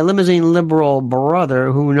politics with my limousine liberal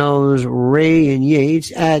brother who knows Ray and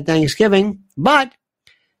Yates at Thanksgiving, but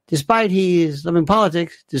despite his loving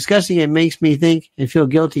politics, discussing it makes me think and feel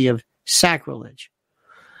guilty of sacrilege.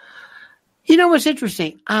 You know what's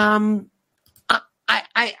interesting? I'm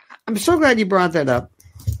so glad you brought that up.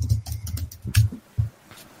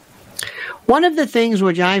 One of the things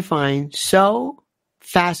which I find so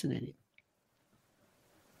fascinating,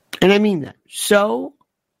 and I mean that, so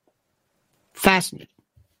fascinating,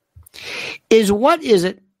 is what is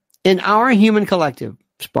it in our human collective,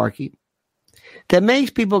 Sparky, that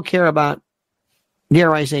makes people care about,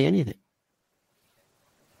 dare I say, anything?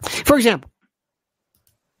 For example,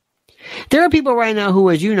 there are people right now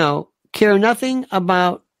who, as you know, care nothing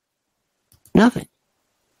about nothing.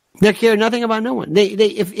 They care nothing about no one.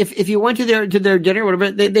 If you went to their dinner,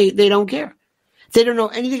 whatever, they don't care. They don't know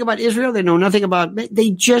anything about Israel. They know nothing about. They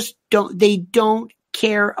just don't. They don't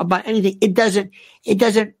care about anything. It doesn't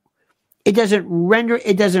render.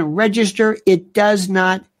 It doesn't register. It does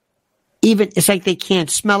not even. It's like they can't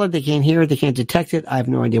smell it. They can't hear it. They can't detect it. I have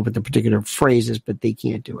no idea what the particular phrase is, but they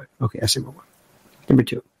can't do it. Okay, that's number one. Number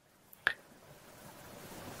two.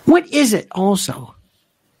 What is it? Also,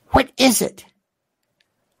 what is it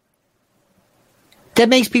that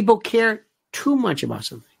makes people care too much about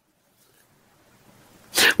something?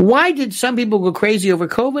 Why did some people go crazy over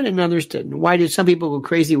COVID and others didn't? Why did some people go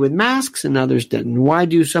crazy with masks and others didn't? Why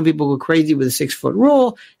do some people go crazy with a 6-foot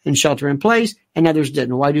rule and shelter in place and others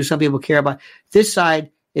didn't? Why do some people care about this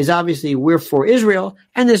side is obviously we're for Israel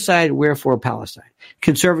and this side we're for Palestine.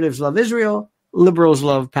 Conservatives love Israel, liberals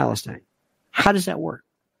love Palestine. How does that work?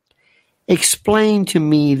 Explain to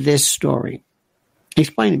me this story.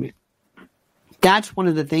 Explain to me. That's one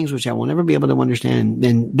of the things which I will never be able to understand.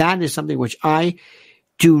 And that is something which I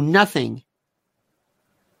do nothing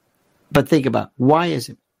but think about. Why is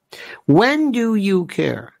it? When do you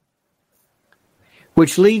care?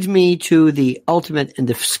 Which leads me to the ultimate and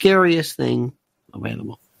the scariest thing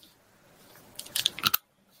available.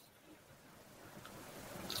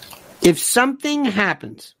 If something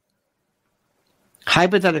happens,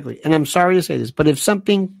 hypothetically, and I'm sorry to say this, but if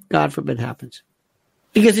something, God forbid, happens,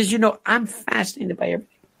 because as you know, I'm fascinated by everything.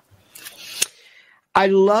 I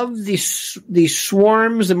love these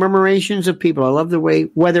swarms, the murmurations of people. I love the way,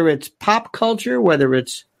 whether it's pop culture, whether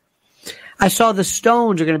it's, I saw the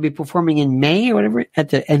Stones are going to be performing in May or whatever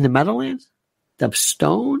in the Meadowlands. The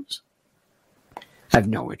Stones. I have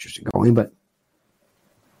no interest in going, but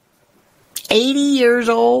 80 years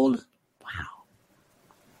old. Wow.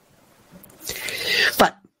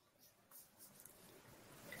 But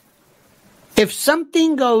if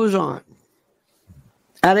something goes on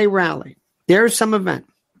at a rally, there's some event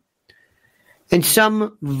and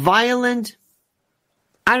some violent,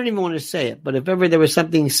 I don't even want to say it, but if ever there was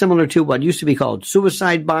something similar to what used to be called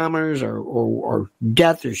suicide bombers or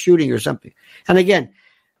death or shooting or something. And again,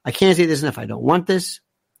 I can't say this enough. I don't want this.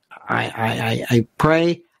 I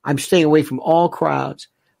pray. I'm staying away from all crowds.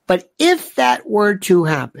 But if that were to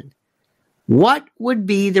happen, what would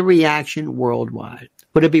be the reaction worldwide?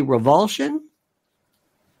 Would it be revulsion?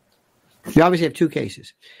 You obviously have two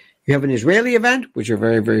cases. You have an Israeli event, which are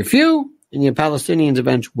very, very few, and you have Palestinian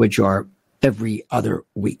events, which are every other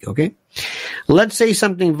week, okay? Let's say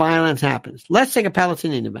something violent happens. Let's take a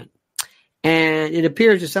Palestinian event. And it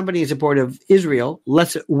appears that somebody in support of Israel,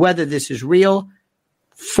 whether this is real,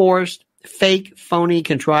 forced, fake, phony,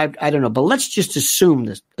 contrived, I don't know. But let's just assume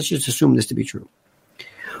this. Let's just assume this to be true.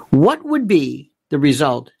 What would be the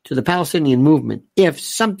result to the Palestinian movement if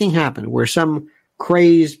something happened where some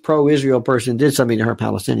crazed pro-Israel person did something to her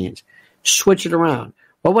Palestinians? Switch it around.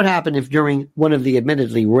 What would happen if during one of the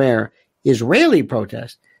admittedly rare Israeli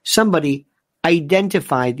protests, somebody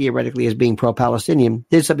identified theoretically as being pro-Palestinian,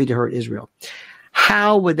 did something to hurt Israel?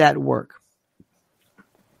 How would that work?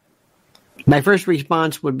 My first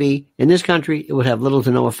response would be, in this country, it would have little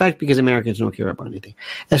to no effect because Americans don't care about anything.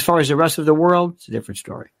 As far as the rest of the world, it's a different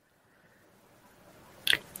story.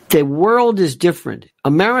 The world is different.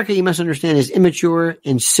 America, you must understand, is immature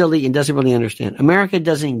and silly and doesn't really understand. America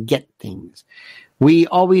doesn't get things. We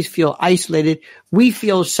always feel isolated. We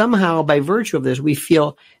feel somehow, by virtue of this, we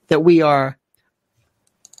feel that we are,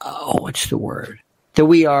 what's the word? That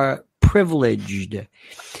we are privileged.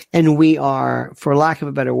 And we are, for lack of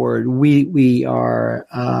a better word, we are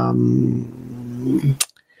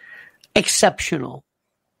exceptional.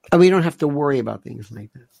 And we don't have to worry about things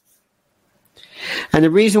like that. And the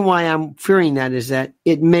reason why I'm fearing that is that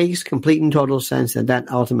it makes complete and total sense that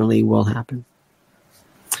ultimately will happen.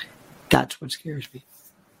 That's what scares me.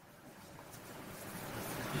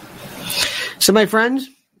 So, my friends,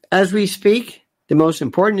 as we speak, the most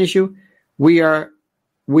important issue. We are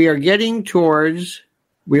getting towards,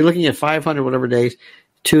 we're looking at 500 whatever days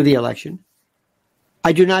to the election.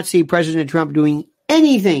 I do not see President Trump doing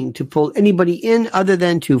anything to pull anybody in other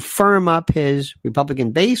than to firm up his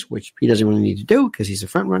Republican base, which he doesn't really need to do because he's a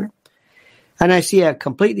front runner. And I see a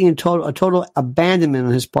completely and total abandonment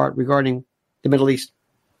on his part regarding the Middle East.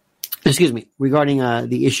 Regarding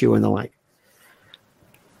the issue and the like.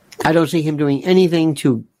 I don't see him doing anything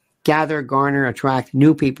to gather, garner, attract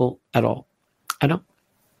new people at all. I don't.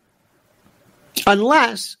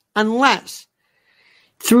 Unless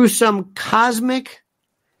through some cosmic,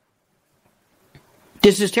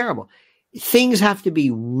 this is terrible. Things have to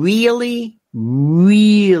be really,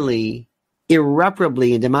 really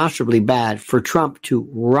irreparably and demonstrably bad for Trump to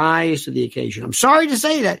rise to the occasion. I'm sorry to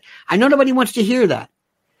say that. I know nobody wants to hear that.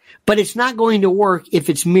 But it's not going to work if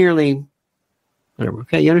it's merely whatever.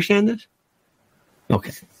 Okay, you understand this?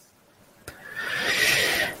 Okay.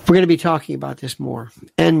 We're going to be talking about this more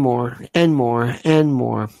and more and more and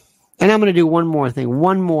more. And I'm going to do one more thing,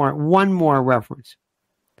 one more reference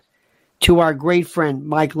to our great friend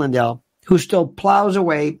Mike Lindell, who still plows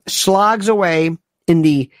away, slogs away in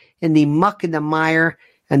the muck and the mire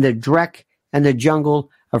and the dreck and the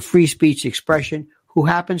jungle of free speech expression, who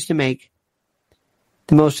happens to make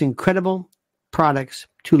the most incredible products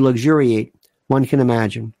to luxuriate one can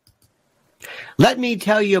imagine. Let me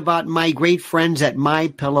tell you about my great friends at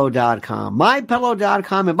MyPillow.com.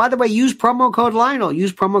 MyPillow.com. And by the way, use promo code Lionel.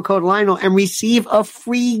 Use promo code Lionel and receive a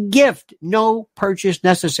free gift. No purchase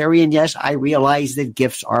necessary. And yes, I realize that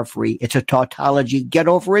gifts are free. It's a tautology. Get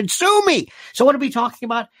over it. Sue me. So what are we talking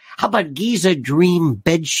about? How about Giza Dream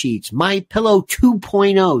bed sheets, MyPillow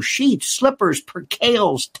 2.0, sheets, slippers,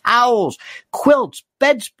 percales, towels, quilts,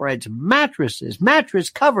 bedspreads, mattresses, mattress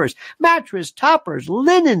covers, mattress toppers,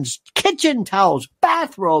 linens, kitchen towels,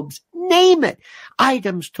 bathrobes, name it.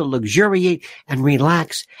 Items to luxuriate and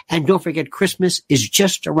relax. And don't forget, Christmas is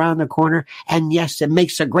just around the corner. And yes, it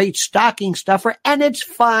makes a great stocking stuffer, and it's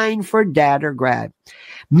fine for dad or grad.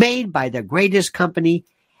 Made by the greatest company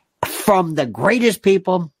from the greatest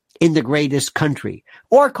people in the greatest country.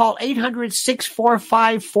 Or call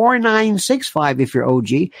 800-645-4965 if you're OG,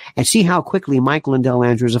 and see how quickly Mike Lindell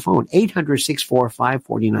answers the phone.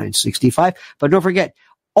 800-645-4965. But don't forget,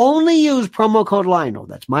 only use promo code Lionel.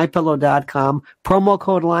 That's MyPillow.com. Promo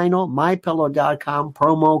code Lionel. MyPillow.com.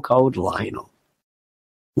 Promo code Lionel.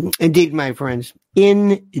 Indeed, my friends.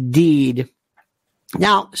 Indeed.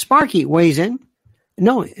 Now, Sparky weighs in.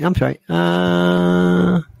 No, I'm sorry.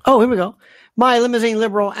 Here we go. My limousine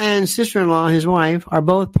liberal and sister-in-law, his wife, are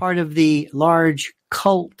both part of the large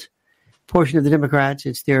cult portion of the Democrats.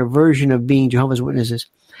 It's their version of being Jehovah's Witnesses.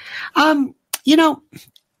 I'll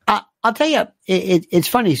tell you, it's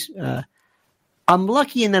funny. I'm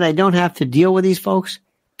lucky in that I don't have to deal with these folks,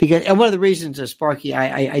 because, and one of the reasons, Sparky,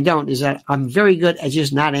 I don't, is that I'm very good at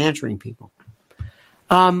just not answering people.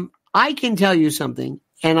 I can tell you something,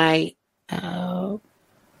 and I don't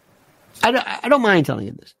mind telling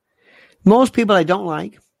you this. Most people I don't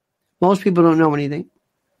like. Most people don't know anything.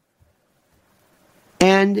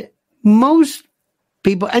 And most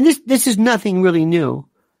people, and this is nothing really new,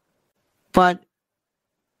 but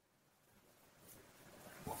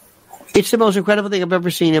it's the most incredible thing I've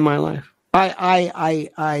ever seen in my life. There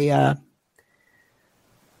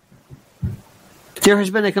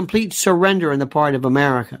has been a complete surrender on the part of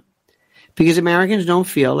America, because Americans don't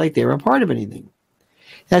feel like they're a part of anything.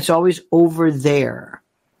 That's always over there.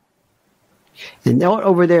 And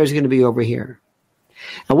over there is going to be over here.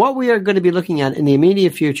 And what we are going to be looking at in the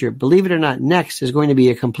immediate future, believe it or not, next is going to be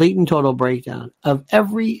a complete and total breakdown of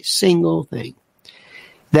every single thing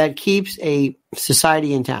that keeps a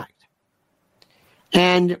society intact.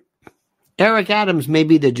 And Eric Adams may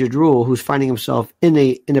be the jadrul who's finding himself in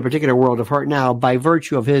a particular world of hurt now by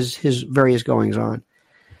virtue of his various goings on.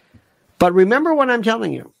 But remember what I'm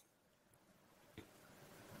telling you.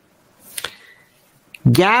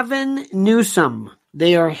 Gavin Newsom,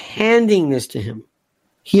 they are handing this to him.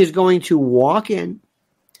 He is going to walk in,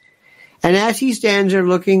 and as he stands there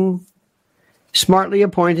looking smartly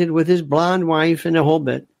appointed with his blonde wife and a whole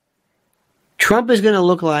bit, Trump is going to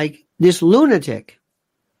look like this lunatic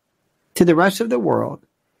to the rest of the world,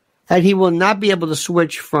 that he will not be able to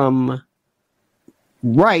switch from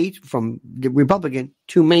right, from the Republican,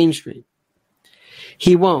 to mainstream.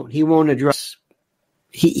 He won't. He won't address.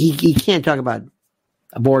 He can't talk about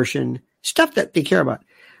abortion, stuff that they care about,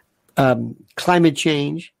 climate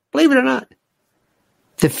change, believe it or not,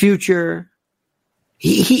 the future.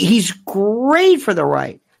 He's great for the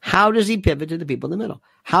right, How does he pivot to the people in the middle?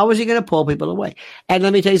 How is he going to pull people away? And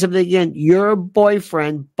let me tell you something again. Your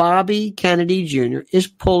boyfriend, Bobby Kennedy Jr., is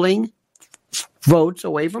pulling votes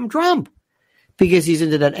away from Trump because he's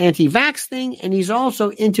into that anti-vax thing, and he's also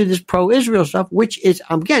into this pro-Israel stuff, which is,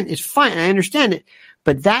 again, it's fine. I understand it.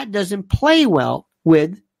 But that doesn't play well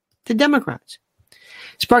with the Democrats.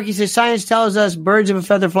 Sparky says, science tells us birds of a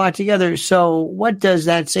feather flock together. So what does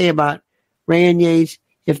that say about Ray and Yates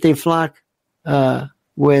if they flock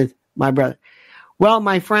with my brother? Well,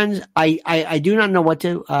 my friends, I do not know what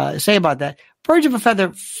to say about that. Birds of a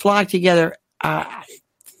feather flock together.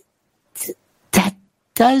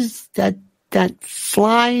 That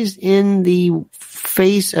flies in the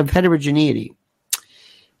face of heterogeneity,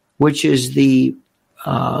 which is the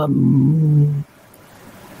how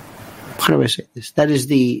do I say this? That is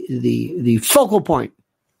the focal point,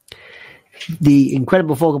 the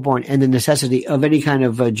incredible focal point, and the necessity of any kind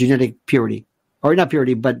of genetic purity, or not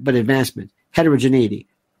purity, but advancement. Heterogeneity,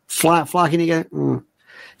 flocking together.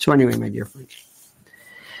 So anyway, my dear friends.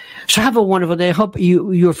 So have a wonderful day. I hope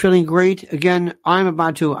you're feeling great. Again,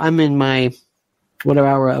 I'm in my whatever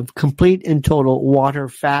hour of complete and total water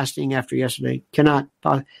fasting after yesterday.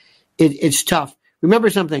 It's tough. Remember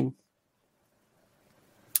something.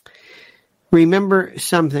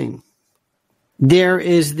 There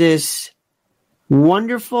is this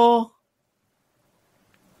wonderful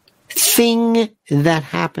thing that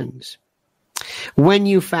happens when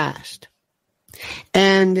you fast.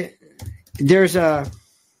 And there's the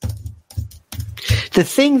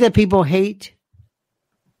thing that people hate,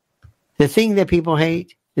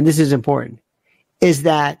 and this is important, is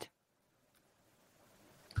that,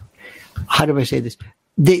 how do I say this?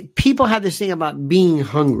 People have this thing about being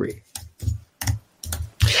hungry.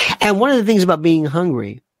 And one of the things about being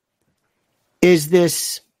hungry is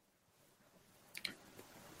this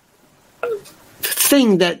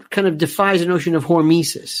thing that kind of defies the notion of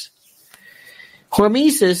hormesis.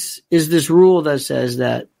 Hormesis is this rule that says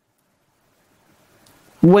that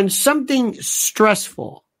when something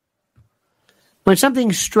stressful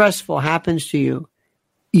happens to you,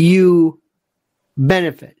 you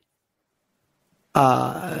benefit.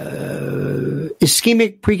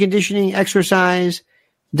 Ischemic preconditioning, exercise,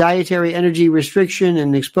 dietary energy restriction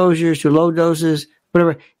and exposures to low doses,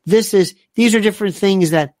 whatever. These are different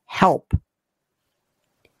things that help.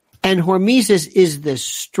 And hormesis is the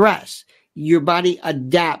stress. Your body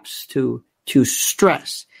adapts to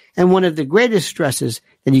stress. And one of the greatest stresses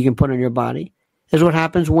that you can put on your body is what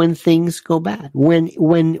happens when things go bad.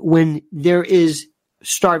 When there is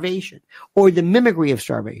starvation or the mimicry of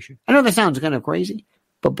starvation. I know that sounds kind of crazy,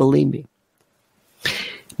 but believe me,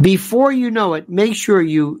 before you know it, make sure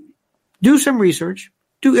you do some research,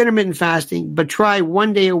 do intermittent fasting, but try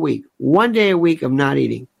 1 day a week of not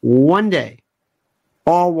eating. 1 day,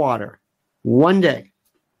 all water, 1 day.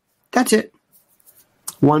 That's it.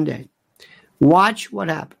 1 day. Watch what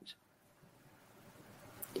happens.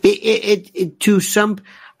 I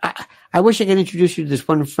wish I could introduce you to this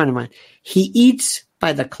one friend of mine. He eats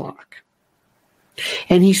by the clock.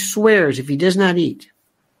 And he swears if he does not eat,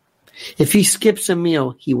 if he skips a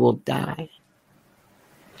meal, he will die.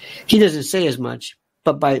 He doesn't say as much,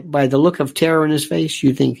 but by the look of terror in his face,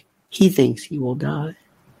 he thinks he will die.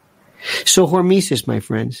 So hormesis, my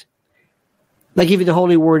friends. I give you the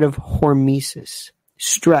holy word of hormesis.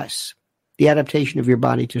 Stress. The adaptation of your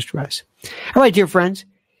body to stress. All right, dear friends.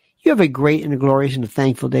 You have a great and a glorious and a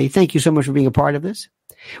thankful day. Thank you so much for being a part of this.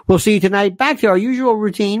 We'll see you tonight. Back to our usual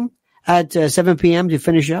routine at 7 p.m. to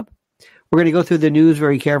finish up. We're going to go through the news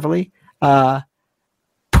very carefully.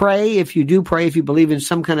 Pray if you believe in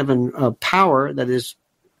some kind of a power that is,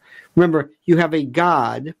 remember, you have a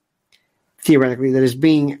God, theoretically, that is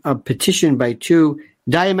being petitioned by two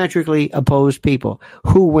diametrically opposed people.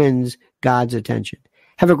 Who wins God's attention?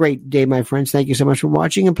 Have a great day, my friends. Thank you so much for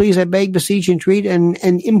watching. And please, I beg, beseech, entreat, and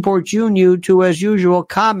importune you to, as usual,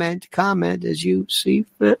 comment as you see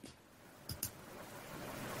fit.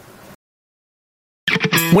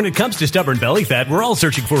 When it comes to stubborn belly fat, we're all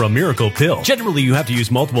searching for a miracle pill. Generally, you have to use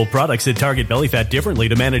multiple products that target belly fat differently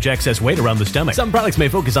to manage excess weight around the stomach. Some products may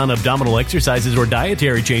focus on abdominal exercises or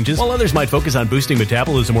dietary changes, while others might focus on boosting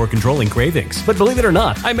metabolism or controlling cravings. But believe it or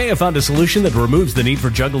not, I may have found a solution that removes the need for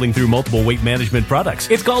juggling through multiple weight management products.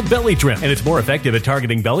 It's called Belly Trim, and it's more effective at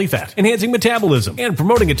targeting belly fat, enhancing metabolism, and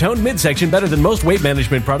promoting a toned midsection better than most weight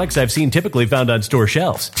management products I've seen typically found on store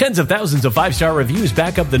shelves. Tens of thousands of 5-star reviews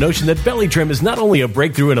back up the notion that Belly Trim is not only a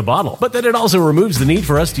breakthrough breakthrough in a bottle, but that it also removes the need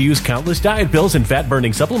for us to use countless diet pills and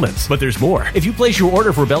fat-burning supplements. But there's more. If you place your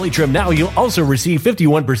order for Belly Trim now, you'll also receive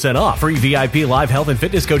 51% off, free VIP live health and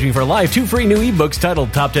fitness coaching for life, 2 free new ebooks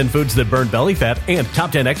titled Top 10 Foods That Burn Belly Fat and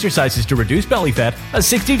Top 10 Exercises to Reduce Belly Fat, a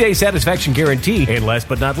 60-day satisfaction guarantee, and last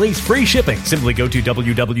but not least, free shipping. Simply go to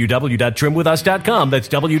www.trimwithus.com. That's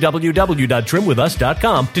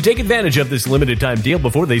www.trimwithus.com to take advantage of this limited time deal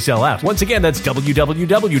before they sell out. Once again, that's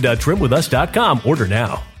www.trimwithus.com. Order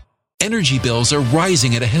now. Energy bills are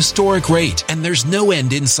rising at a historic rate, and there's no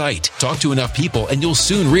end in sight. Talk to enough people, and you'll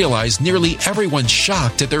soon realize nearly everyone's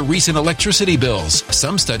shocked at their recent electricity bills.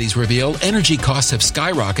 Some studies reveal energy costs have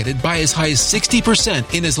skyrocketed by as high as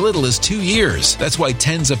 60% in as little as 2 years. That's why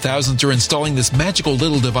tens of thousands are installing this magical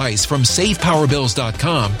little device from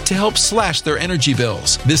SavePowerBills.com to help slash their energy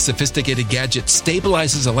bills. This sophisticated gadget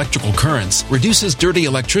stabilizes electrical currents, reduces dirty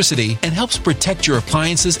electricity, and helps protect your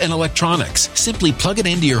appliances and electronics. Simply plug it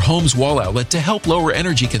into your home's wall outlet to help lower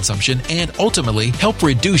energy consumption and ultimately help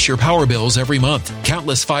reduce your power bills every month.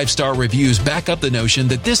 Countless 5-star reviews back up the notion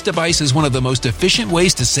that this device is one of the most efficient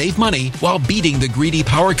ways to save money while beating the greedy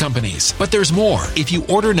power companies. But there's more. If you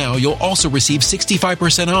order now, you'll also receive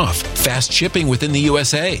 65% off, fast shipping within the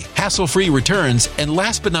USA, hassle-free returns, and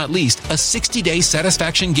last but not least, a 60-day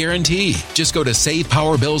satisfaction guarantee. Just go to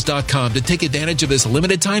SavePowerBills.com to take advantage of this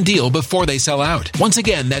limited time deal before they sell out. Once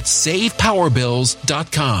again, that's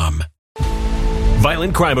SavePowerBills.com.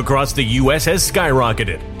 Violent crime across the U.S. has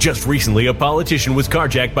skyrocketed. Just recently, a politician was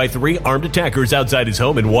carjacked by 3 armed attackers outside his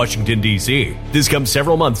home in Washington, D.C. This comes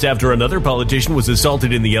several months after another politician was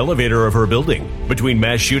assaulted in the elevator of her building. Between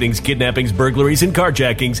mass shootings, kidnappings, burglaries, and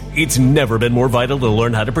carjackings, it's never been more vital to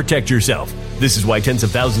learn how to protect yourself. This is why tens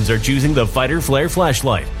of thousands are choosing the Fighter Flare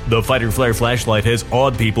flashlight. The Fighter Flare flashlight has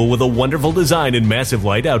awed people with a wonderful design and massive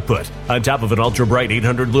light output. On top of an ultra-bright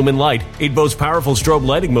 800-lumen light, it boasts powerful strobe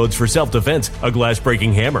lighting modes for self-defense, a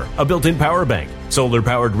glass-breaking hammer, a built-in power bank,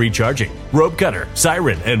 solar-powered recharging, rope cutter,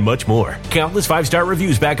 siren, and much more. Countless 5-star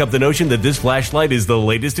reviews back up the notion that this flashlight is the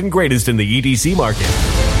latest and greatest in the EDC market.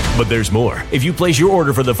 But there's more. If you place your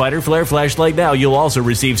order for the Fighter Flare flashlight now, you'll also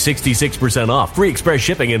receive 66% off, free express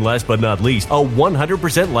shipping, and last but not least, a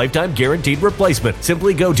 100% lifetime guaranteed replacement.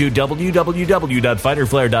 Simply go to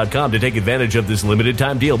www.fighterflare.com to take advantage of this limited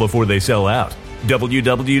time deal before they sell out.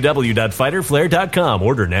 www.fighterflare.com.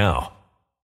 Order now.